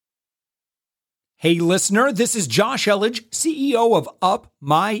Hey, listener, this is Josh Elledge, CEO of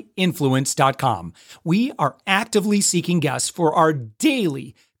UpMyInfluence.com. We are actively seeking guests for our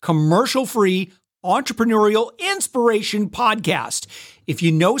daily commercial-free entrepreneurial inspiration podcast. If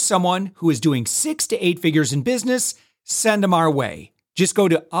you know someone who is doing 6 to 8 figures in business, send them our way. Just go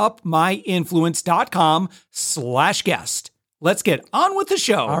to UpMyInfluence.com/guest. Let's get on with the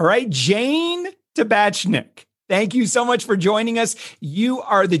show. All right, Jane Tabachnick. Thank you so much for joining us. You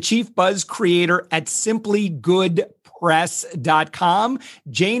are the chief buzz creator at simplygoodpress.com.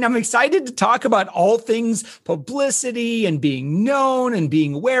 Jane, I'm excited to talk about all things publicity and being known and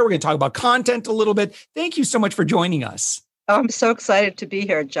being aware. We're going to talk about content a little bit. Thank you so much for joining us. Oh, I'm so excited to be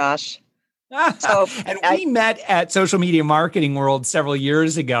here, Josh. We met at Social Media Marketing World several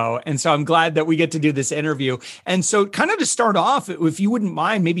years ago. And so I'm glad that we get to do this interview. And so kind of to start off, if you wouldn't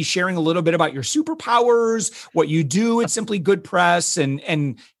mind maybe sharing a little bit about your superpowers, what you do at Simply Good Press, and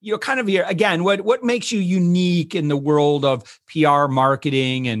you know, kind of your, again, what makes you unique in the world of PR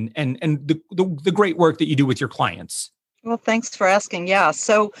marketing and the great work that you do with your clients. Well, thanks for asking. Yeah.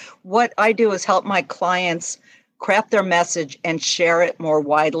 So what I do is help my clients craft their message and share it more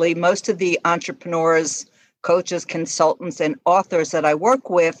widely. Most of the entrepreneurs, coaches, consultants, and authors that I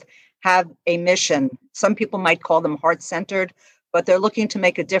work with have a mission. Some people might call them heart-centered, but they're looking to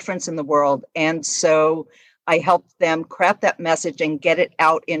make a difference in the world. And so I help them craft that message and get it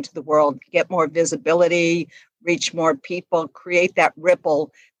out into the world, get more visibility, reach more people, create that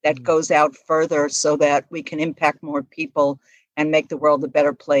ripple that goes out further so that we can impact more people and make the world a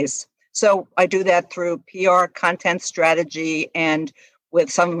better place. So I do that through PR, content strategy, and with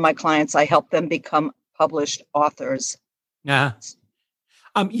some of my clients, I help them become published authors. Yeah.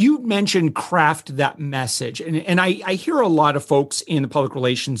 You mentioned craft that message, and I hear a lot of folks in the public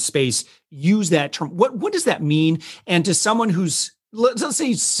relations space use that term. What does that mean? And to someone who's, let's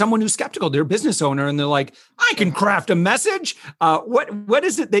say someone who's skeptical, they're a business owner, and they're like, I can craft a message. What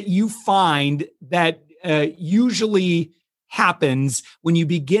is it that you find that usually happens when you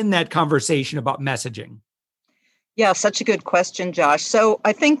begin that conversation about messaging? Yeah, such a good question, Josh. So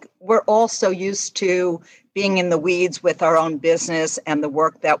I think we're all so used to being in the weeds with our own business and the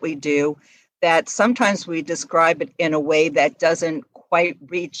work that we do that sometimes we describe it in a way that doesn't quite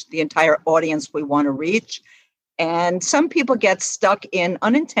reach the entire audience we want to reach. And some people get stuck in,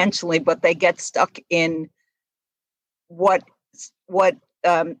 unintentionally, but they get stuck in what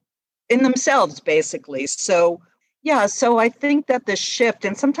in themselves, basically. So I think that the shift,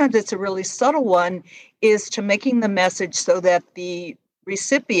 and sometimes it's a really subtle one, is to making the message so that the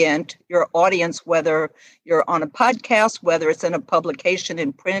recipient, your audience, whether you're on a podcast, whether it's in a publication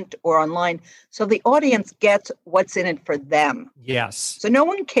in print or online, so the audience gets what's in it for them. Yes. So no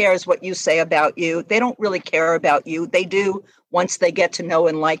one cares what you say about you. They don't really care about you. They do once they get to know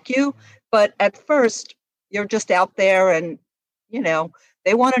and like you. But at first, you're just out there and,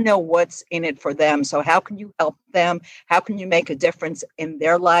 they want to know what's in it for them. So how can you help them? How can you make a difference in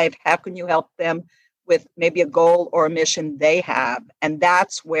their life? How can you help them with maybe a goal or a mission they have? And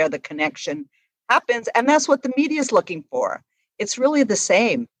that's where the connection happens. And that's what the media is looking for. It's really the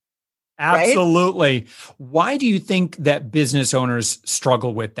same. Absolutely. Right? Why do you think that business owners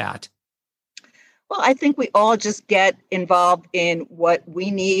struggle with that? Well, I think we all just get involved in what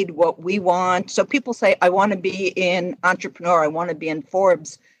we need, what we want. So people say, I want to be in Entrepreneur, I want to be in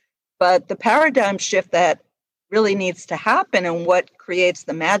Forbes. But the paradigm shift that really needs to happen and what creates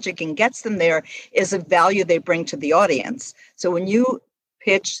the magic and gets them there is a value they bring to the audience. So when you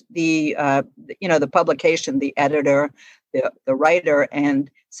pitch the publication, the editor, the writer,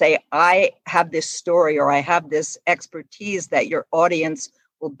 and say, I have this story or I have this expertise that your audience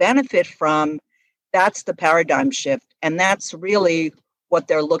will benefit from, that's the paradigm shift. And that's really what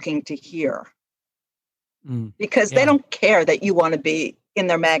they're looking to hear. Because they don't care that you want to be in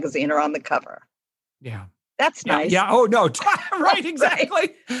their magazine or on the cover. Yeah. That's nice. Yeah. Oh, no. Right.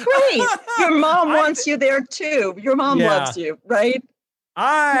 Exactly. Right. Your mom wants you there too. Your mom loves you, right?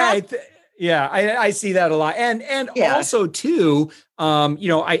 I see that a lot. And also too,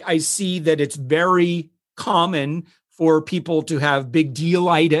 I see that it's very common for people to have big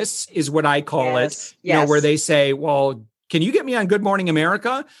dealitis, is what I call it, where they say, well, can you get me on Good Morning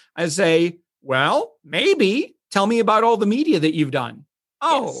America? I say, well, maybe. Tell me about all the media that you've done.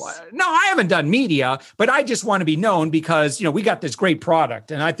 Oh, no, I haven't done media, but I just want to be known because, we got this great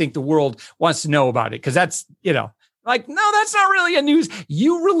product and I think the world wants to know about it because that's, like, no, that's not really a news.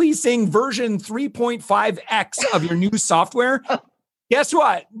 You releasing version 3.5X of your new software. Guess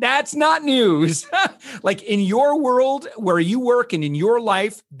what? That's not news. Like in your world where you work and in your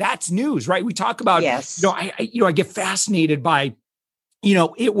life, that's news, right? We talk about, I get fascinated by,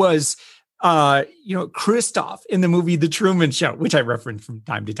 it was Christoph in the movie The Truman Show, which I reference from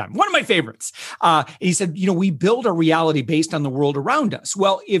time to time, one of my favorites. And he said, we build a reality based on the world around us.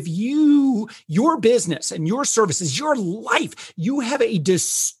 Well, if your business and your services, your life, you have a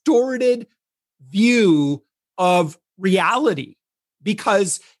distorted view of reality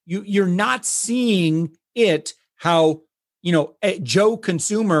because you're not seeing it how, a Joe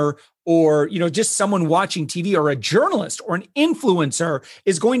consumer or, just someone watching TV or a journalist or an influencer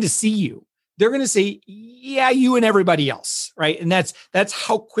is going to see you. They're going to say, yeah, you and everybody else, right? And that's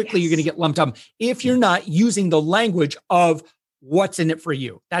how quickly you're going to get lumped up if you're not using the language of what's in it for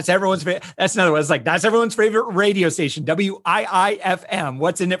you. That's everyone's favorite. That's another one. It's like, that's everyone's favorite radio station, WIIFM.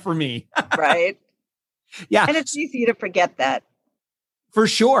 What's in it for me? Right. Yeah. And it's easy to forget that. For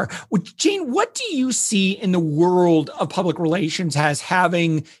sure. Well, Jane, what do you see in the world of public relations as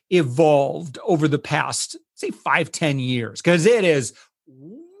having evolved over the past, say, 5-10 years? Because it is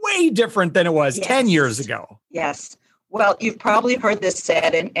way different than it was 10 years ago. Yes. Well, you've probably heard this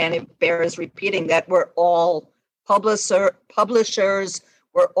said, and it bears repeating, that we're all publishers,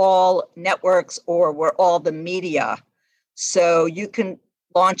 we're all networks, or we're all the media. So you can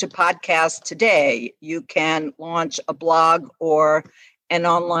launch a podcast today. You can launch a blog or an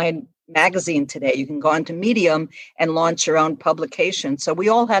online magazine today. You can go onto Medium and launch your own publication. So we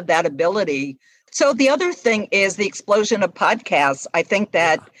all have that ability. So the other thing is the explosion of podcasts. I think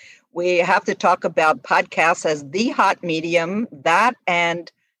that we have to talk about podcasts as the hot medium, that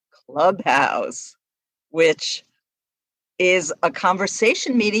and Clubhouse, which is a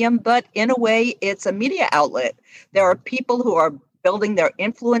conversation medium, but in a way, it's a media outlet. There are people who are building their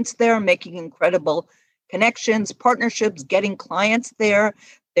influence there, making incredible connections, partnerships, getting clients there.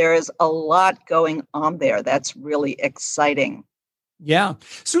 There's a lot going on there. That's really exciting. Yeah.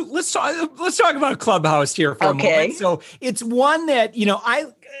 So let's talk about Clubhouse here for a moment. So it's one that,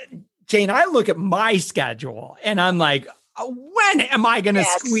 Jane, I look at my schedule and I'm like, when am I going to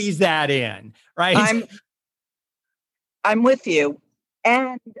squeeze that in? Right. I'm with you.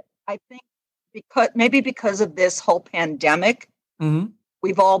 And I think because of this whole pandemic,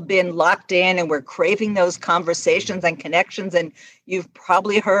 we've all been locked in and we're craving those conversations and connections. And you've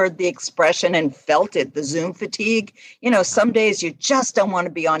probably heard the expression and felt it, the Zoom fatigue. Some days you just don't want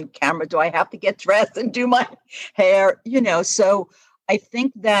to be on camera. Do I have to get dressed and do my hair? So I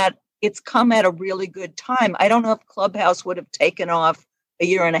think that it's come at a really good time. I don't know if Clubhouse would have taken off a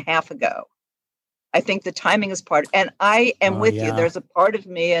year and a half ago. I think the timing is part, and I am with you. There's a part of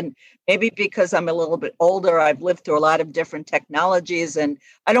me, and maybe because I'm a little bit older, I've lived through a lot of different technologies, and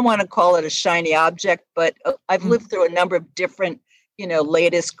I don't want to call it a shiny object, but I've lived through a number of different,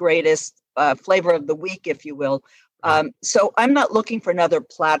 latest, greatest flavor of the week, if you will. So I'm not looking for another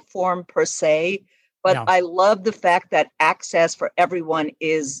platform per se, but I love the fact that access for everyone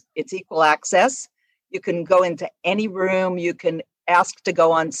it's equal access. You can go into any room, you can ask to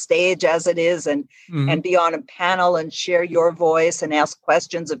go on stage as it is and be on a panel and share your voice and ask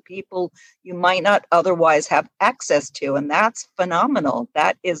questions of people you might not otherwise have access to. And that's phenomenal.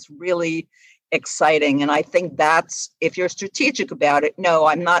 That is really exciting. And I think that's, if you're strategic about it, no,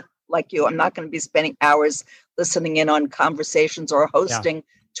 I'm not like you. I'm not going to be spending hours listening in on conversations or hosting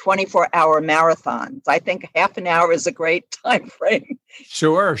 24-hour marathons. I think half an hour is a great time frame.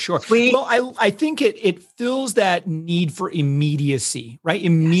 Sure. Well, I think it fills that need for immediacy, right?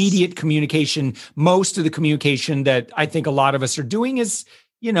 Immediate communication. Most of the communication that I think a lot of us are doing is,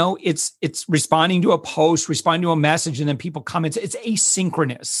 it's responding to a post, responding to a message, and then people comment. It's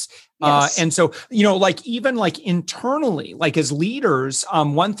asynchronous. And so, even internally, like as leaders,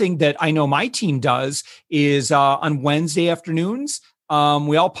 one thing that I know my team does is on Wednesday afternoons,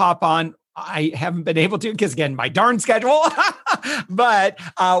 we all pop on. I haven't been able to because, again, my darn schedule. But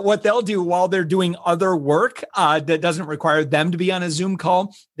what they'll do while they're doing other work that doesn't require them to be on a Zoom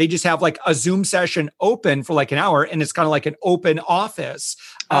call, they just have like a Zoom session open for like an hour. And it's kind of like an open office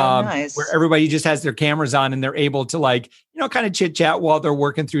nice. Where everybody just has their cameras on and they're able to kind of chit chat while they're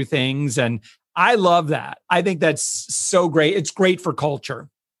working through things. And I love that. I think that's so great. It's great for culture.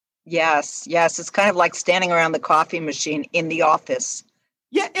 Yes. It's kind of like standing around the coffee machine in the office.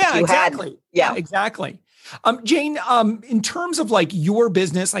 Yeah, exactly. Exactly. Jane, in terms of your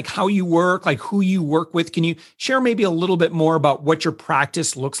business, how you work, who you work with, can you share maybe a little bit more about what your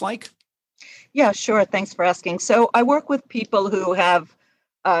practice looks like? Yeah, sure. Thanks for asking. So I work with people who have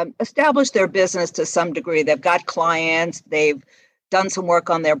established their business to some degree. They've got clients, they've done some work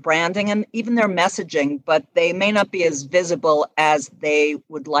on their branding and even their messaging, but they may not be as visible as they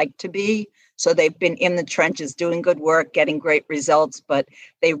would like to be. So they've been in the trenches doing good work, getting great results, but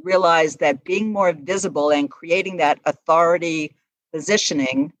they realize that being more visible and creating that authority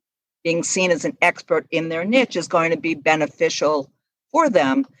positioning being seen as an expert in their niche is going to be beneficial for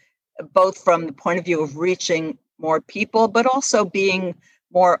them, both from the point of view of reaching more people, but also being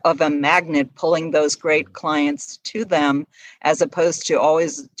more of a magnet, pulling those great clients to them, as opposed to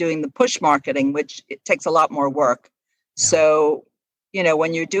always doing the push marketing, which it takes a lot more work. Yeah. So,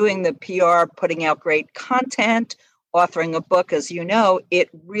 when you're doing the PR, putting out great content, authoring a book, as you know, it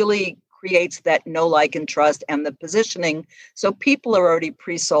really creates that know, like, and trust and the positioning. So people are already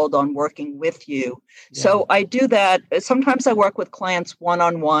pre-sold on working with you. Yeah. So I do that. Sometimes I work with clients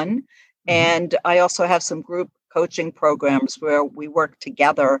one-on-one, and I also have some group coaching programs where we work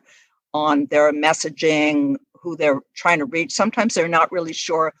together on their messaging, who they're trying to reach. Sometimes they're not really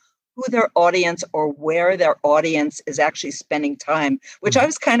sure who their audience or where their audience is actually spending time, which I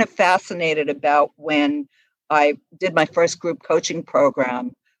was kind of fascinated about when I did my first group coaching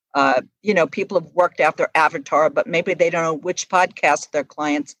program. People have worked out their avatar, but maybe they don't know which podcast their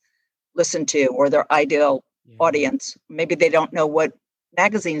clients listen to or their ideal audience. Maybe they don't know what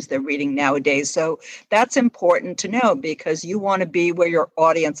magazines they're reading nowadays. So that's important to know, because you want to be where your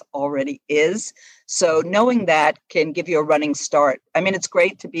audience already is. So knowing that can give you a running start. I mean, it's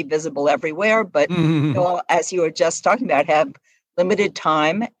great to be visible everywhere, but as you were just talking about, have limited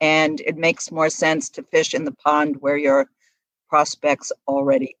time, and it makes more sense to fish in the pond where your prospects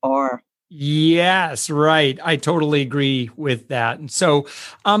already are. Yes, right. I totally agree with that. And so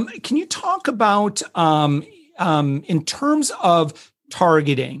can you talk about in terms of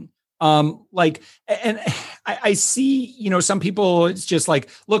targeting, and I see, some people, it's just like,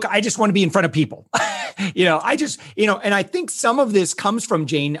 look, I just want to be in front of people. And I think some of this comes from,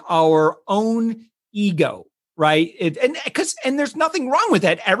 Jane, our own ego, right? And there's nothing wrong with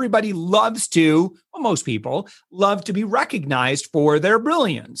that. Everybody loves to, well, most people love to be recognized for their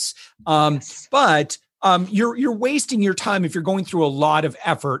brilliance. But you're wasting your time if you're going through a lot of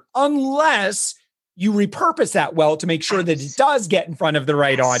effort, unless you repurpose that well to make sure that it does get in front of the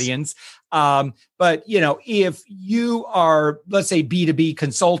right audience. But if you are, let's say, B2B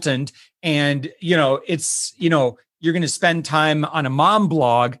consultant, and it's, you're going to spend time on a mom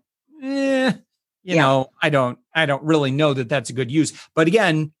blog, I don't really know that that's a good use. But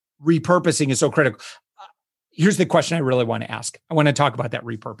again, repurposing is so critical. Here's the question I really want to ask. I want to talk about that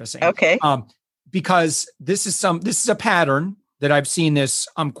repurposing. Okay. Because this is a pattern that I've seen this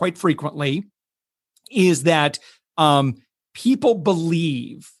quite frequently, is that people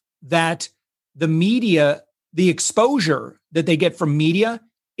believe that the media, the exposure that they get from media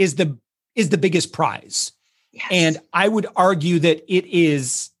is the biggest prize. Yes. And I would argue that it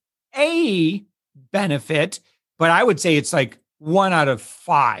is a benefit, but I would say it's like 1 out of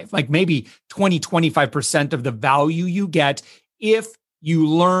 5, like maybe 20-25% of the value you get if you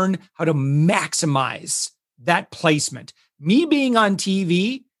learn how to maximize that placement. Me being on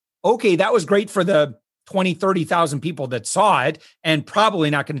TV, okay, that was great for the 20-30,000 people that saw it, and probably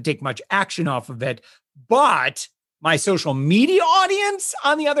not going to take much action off of it. But my social media audience,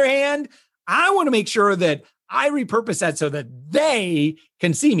 on the other hand, I want to make sure that I repurpose that so that they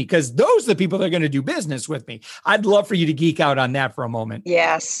can see me, because those are the people that are going to do business with me. I'd love for you to geek out on that for a moment.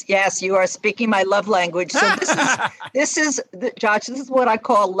 Yes, you are speaking my love language. So this is Josh, this is what I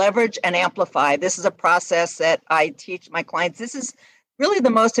call leverage and amplify. This is a process that I teach my clients. This is really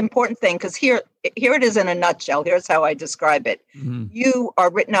the most important thing, because here it is in a nutshell. Here's how I describe it. Mm-hmm. You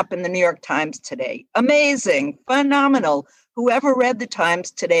are written up in the New York Times today. Amazing, phenomenal. Whoever read the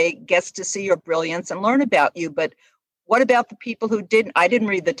Times today gets to see your brilliance and learn about you. But what about the people who didn't? I didn't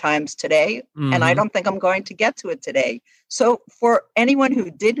read the Times today, and I don't think I'm going to get to it today. So for anyone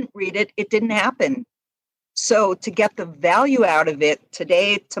who didn't read it, it didn't happen. So to get the value out of it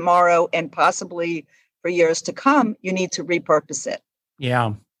today, tomorrow, and possibly for years to come, you need to repurpose it.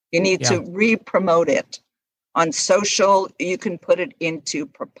 Yeah. You need to re-promote it. On social, you can put it into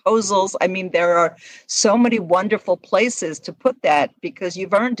proposals. I mean, there are so many wonderful places to put that, because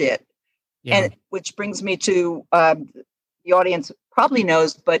you've earned it. Yeah. And which brings me to the audience probably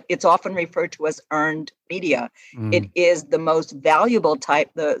knows, but it's often referred to as earned media. It is the most valuable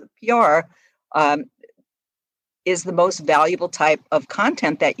type. The PR is the most valuable type of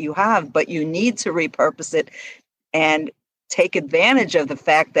content that you have, but you need to repurpose it and take advantage of the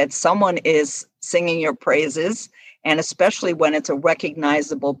fact that someone is singing your praises. And especially when it's a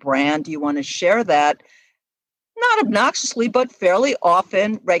recognizable brand, you want to share that, not obnoxiously, but fairly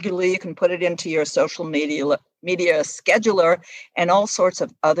often, regularly. You can put it into your social media scheduler and all sorts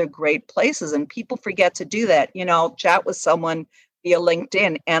of other great places. And people forget to do that. I'll chat with someone via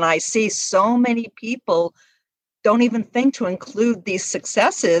LinkedIn, and I see so many people don't even think to include these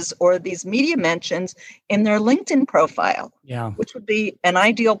successes or these media mentions in their LinkedIn profile, which would be an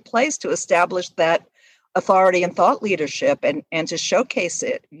ideal place to establish that authority and thought leadership and to showcase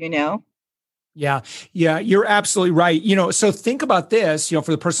it, Yeah, you're absolutely right. So think about this,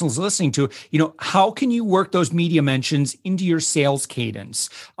 for the person who's listening to, how can you work those media mentions into your sales cadence?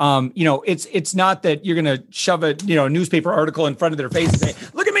 It's not that you're going to shove a newspaper article in front of their face and say,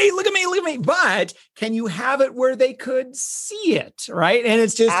 look at me, but can you have it where they could see it, right? And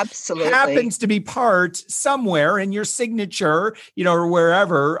it's just absolutely happens to be part somewhere in your signature, or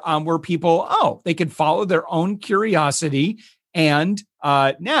wherever, where people, they can follow their own curiosity. And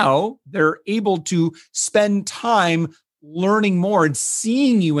now they're able to spend time learning more and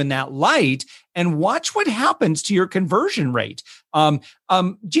seeing you in that light, and watch what happens to your conversion rate.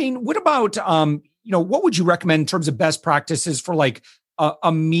 Jane, what about, what would you recommend in terms of best practices for like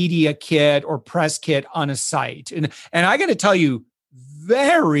a media kit or press kit on a site? And I got to tell you,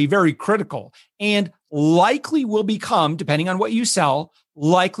 very, very critical, and likely will become, depending on what you sell,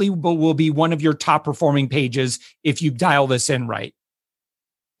 likely will be one of your top performing pages if you dial this in right.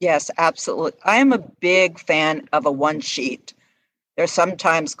 Yes, absolutely. I am a big fan of a one sheet. They're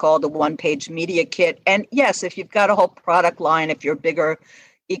sometimes called a one-page media kit. And yes, if you've got a whole product line, if you're a bigger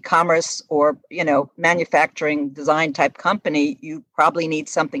e-commerce or, manufacturing design type company, you probably need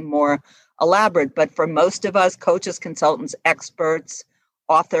something more elaborate. But for most of us, coaches, consultants, experts,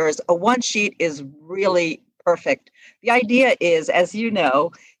 authors, a one sheet is really perfect. The idea is, as you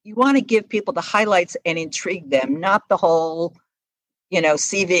know, you want to give people the highlights and intrigue them, not the whole,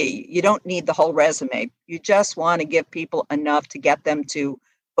 CV. You don't need the whole resume. You just want to give people enough to get them to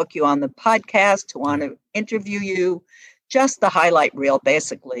book you on the podcast, to want to interview you, just the highlight reel,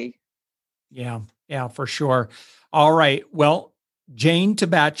 basically. Yeah, for sure. All right. Well, Jane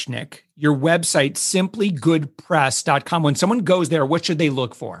Tabachnick, your website, simplygoodpress.com. When someone goes there, what should they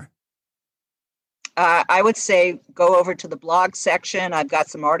look for? I would say go over to the blog section. I've got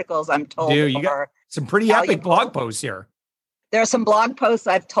some articles I'm told. Dude, you got some pretty epic blog posts here. There are some blog posts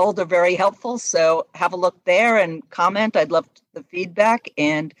I've told are very helpful. So have a look there and comment. I'd love the feedback,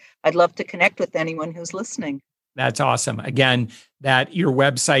 and I'd love to connect with anyone who's listening. That's awesome. Again, that your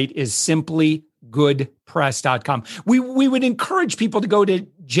website is simplygoodpress.com. We would encourage people to go to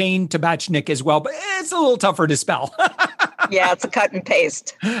Jane Tabachnick as well, but it's a little tougher to spell. Yeah, it's a cut and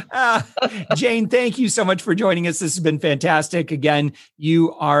paste. Jane, thank you so much for joining us. This has been fantastic. Again,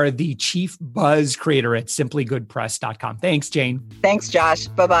 you are the chief buzz creator at simplygoodpress.com. Thanks, Jane. Thanks, Josh.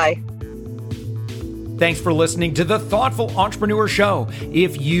 Bye-bye. Thanks for listening to the Thoughtful Entrepreneur Show.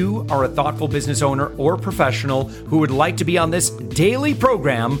 If you are a thoughtful business owner or professional who would like to be on this daily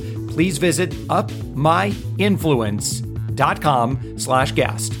program, please visit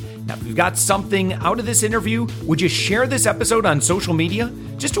upmyinfluence.com/guest. Now, if you've got something out of this interview, would you share this episode on social media?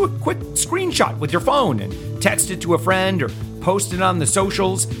 Just do a quick screenshot with your phone and text it to a friend or post it on the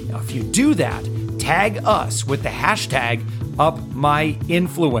socials. Now, if you do that, tag us with the hashtag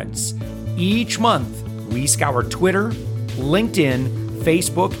UpMyInfluence. Each month, we scour Twitter, LinkedIn,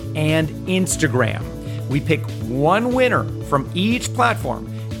 Facebook, and Instagram. We pick one winner from each platform,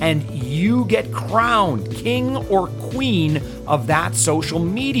 and you get crowned king or queen of that social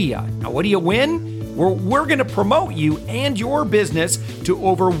media. Now, what do you win? We're going to promote you and your business to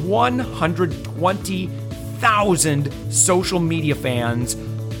over 120,000 social media fans,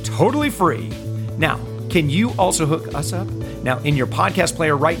 totally free. Now, can you also hook us up? Now, in your podcast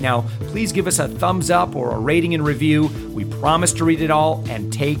player right now, please give us a thumbs up or a rating and review. We promise to read it all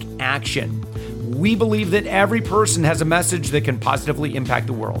and take action. We believe that every person has a message that can positively impact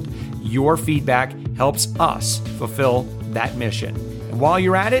the world. Your feedback helps us fulfill that mission. And while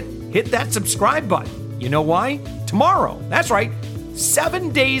you're at it, hit that subscribe button. You know why? Tomorrow, that's right,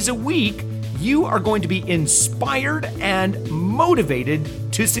 7 days a week, you are going to be inspired and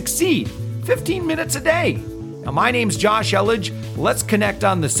motivated to succeed. 15 minutes a day. Now, my name's Josh Elledge. Let's connect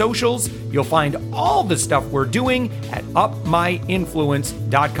on the socials. You'll find all the stuff we're doing at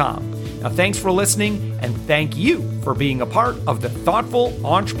upmyinfluence.com. Now, thanks for listening, and thank you for being a part of the Thoughtful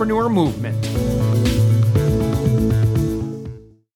Entrepreneur Movement.